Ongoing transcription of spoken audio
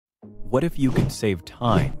What if you could save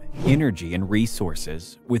time, energy, and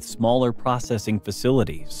resources with smaller processing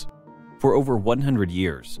facilities? For over 100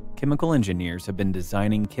 years, chemical engineers have been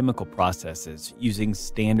designing chemical processes using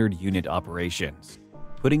standard unit operations.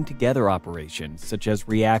 Putting together operations such as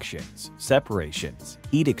reactions, separations,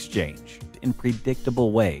 heat exchange in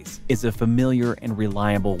predictable ways is a familiar and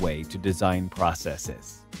reliable way to design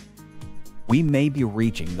processes. We may be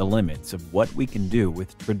reaching the limits of what we can do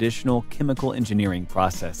with traditional chemical engineering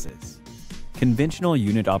processes. Conventional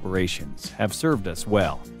unit operations have served us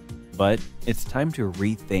well, but it's time to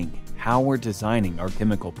rethink how we're designing our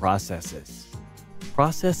chemical processes.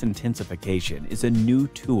 Process intensification is a new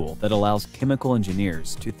tool that allows chemical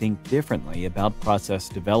engineers to think differently about process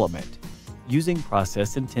development. Using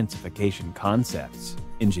process intensification concepts,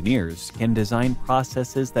 engineers can design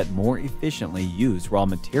processes that more efficiently use raw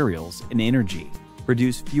materials and energy,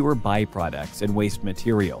 produce fewer byproducts and waste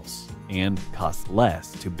materials, and cost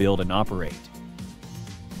less to build and operate.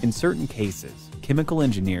 In certain cases, chemical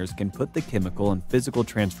engineers can put the chemical and physical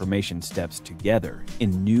transformation steps together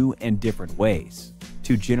in new and different ways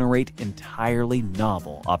to generate entirely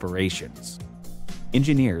novel operations.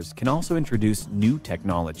 Engineers can also introduce new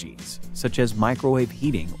technologies, such as microwave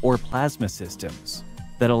heating or plasma systems,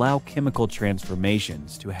 that allow chemical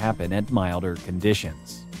transformations to happen at milder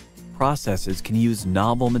conditions. Processes can use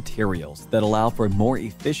novel materials that allow for more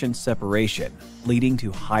efficient separation, leading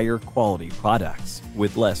to higher quality products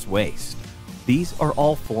with less waste. These are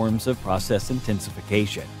all forms of process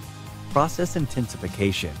intensification. Process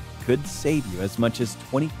intensification could save you as much as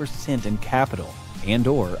 20% in capital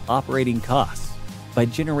and/or operating costs by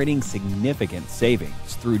generating significant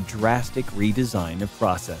savings through drastic redesign of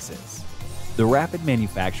processes. The Rapid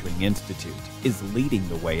Manufacturing Institute is leading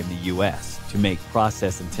the way in the U.S. to make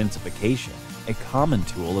process intensification a common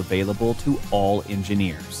tool available to all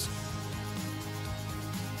engineers.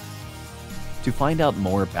 To find out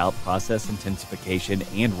more about process intensification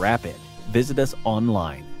and Rapid, visit us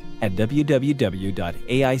online at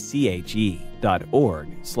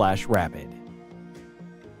www.aiche.org/rapid.